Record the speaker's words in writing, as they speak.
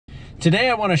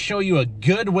Today I want to show you a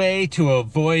good way to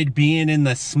avoid being in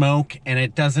the smoke, and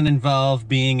it doesn't involve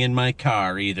being in my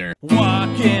car either.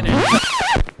 Walking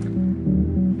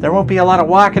and... There won't be a lot of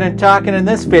walking and talking in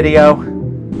this video.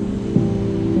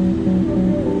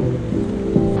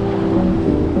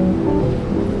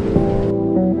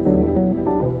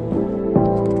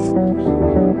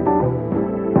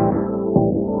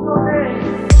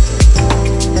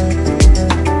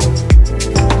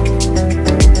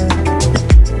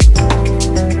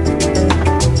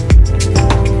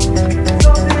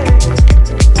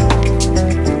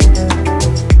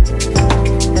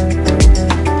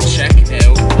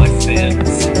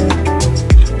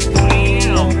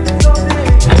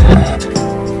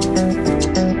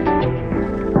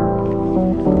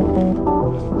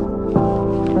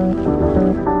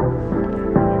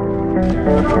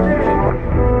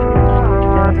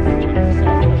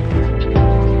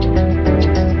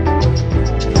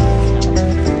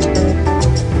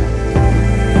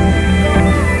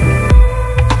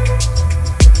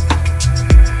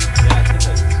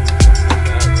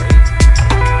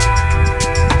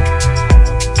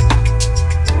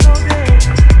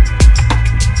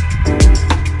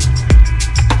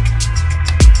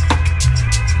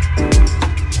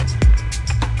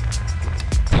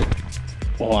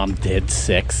 Oh, I'm dead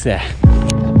sick. So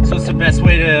what's the best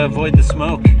way to avoid the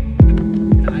smoke?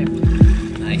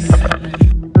 Nice.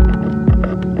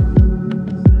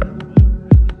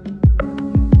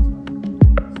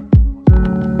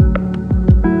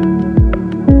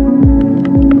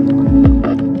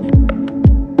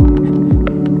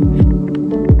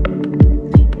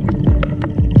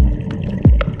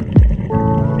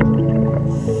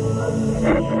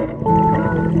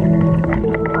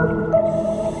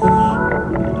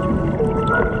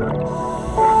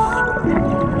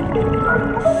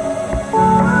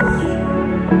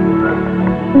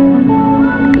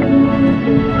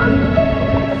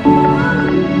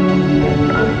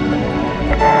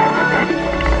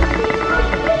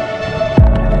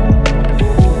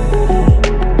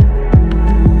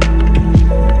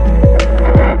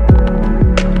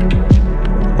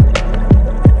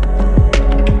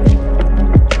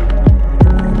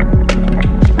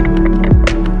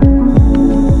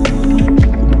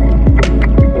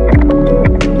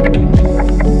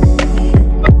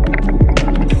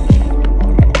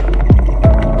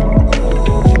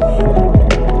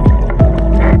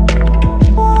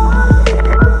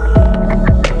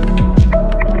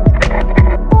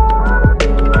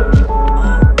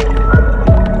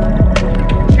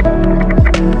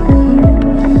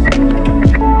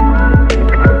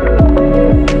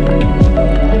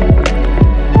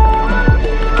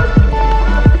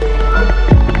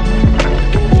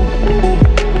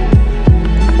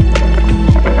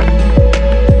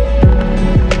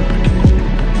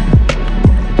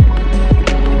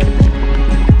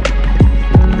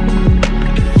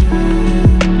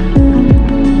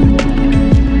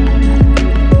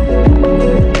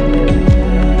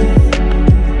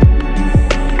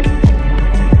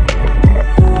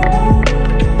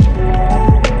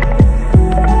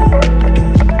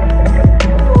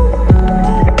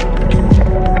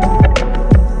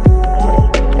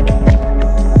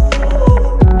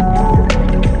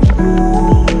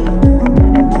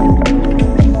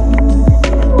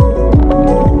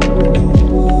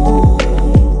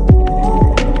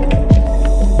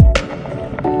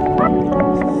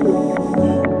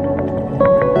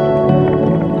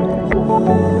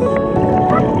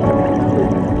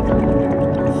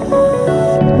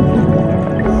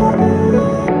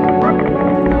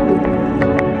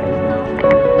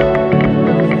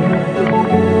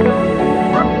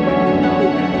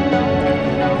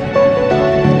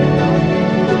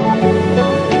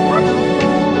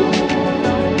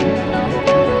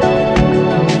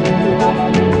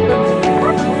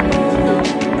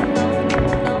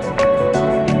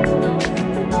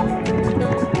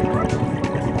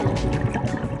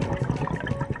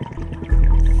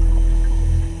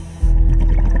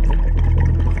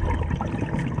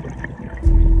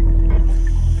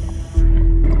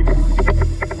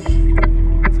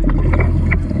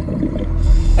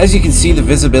 As you can see, the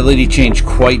visibility changed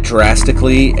quite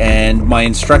drastically, and my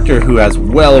instructor, who has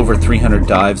well over 300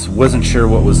 dives, wasn't sure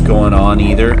what was going on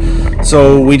either.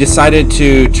 So we decided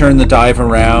to turn the dive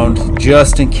around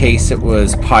just in case it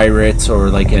was pirates or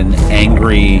like an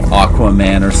angry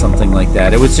Aquaman or something like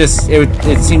that.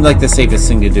 It seemed like the safest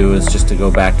thing to do is just to go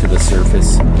back to the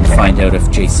surface and find out if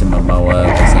Jason Momoa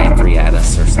was angry at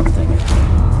us or something.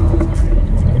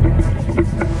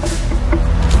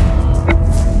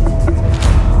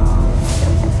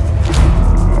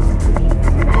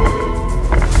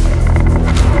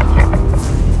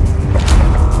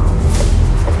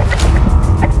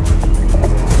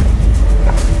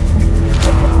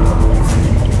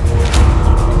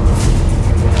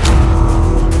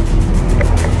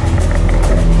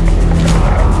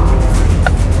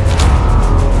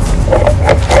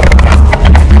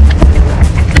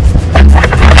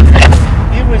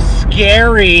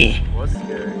 scary. It was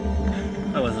scary.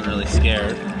 I wasn't really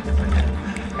scared.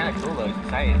 It's kind of cool though. It's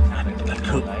exciting.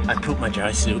 I pooped my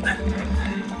dry suit.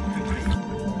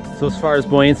 So as far as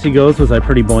buoyancy goes, was I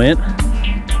pretty buoyant?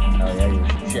 Oh yeah,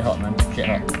 you're shit hot, man. Shit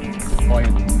hot.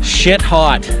 Buoyant. Shit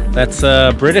hot. That's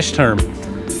a British term.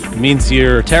 It means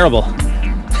you're terrible.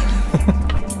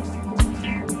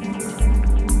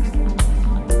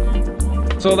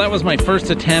 So that was my first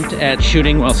attempt at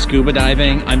shooting while scuba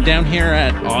diving. I'm down here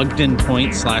at Ogden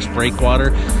Point /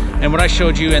 Breakwater, and what I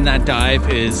showed you in that dive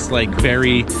is like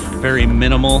very, very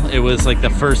minimal. It was like the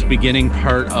first beginning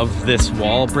part of this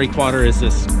wall. Breakwater is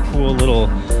this cool little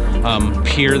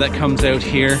pier that comes out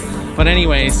here. But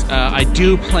anyways, I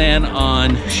do plan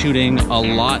on shooting a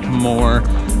lot more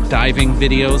diving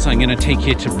videos. I'm gonna take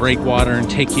you to Breakwater and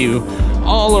take you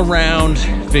all around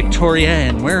Victoria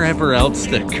and wherever else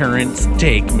the currents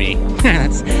take me.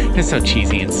 That's so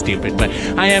cheesy and stupid, but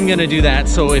I am gonna do that.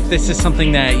 So if this is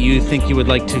something that you think you would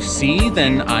like to see,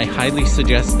 then I highly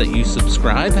suggest that you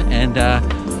subscribe, and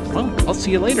well, I'll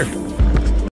see you later.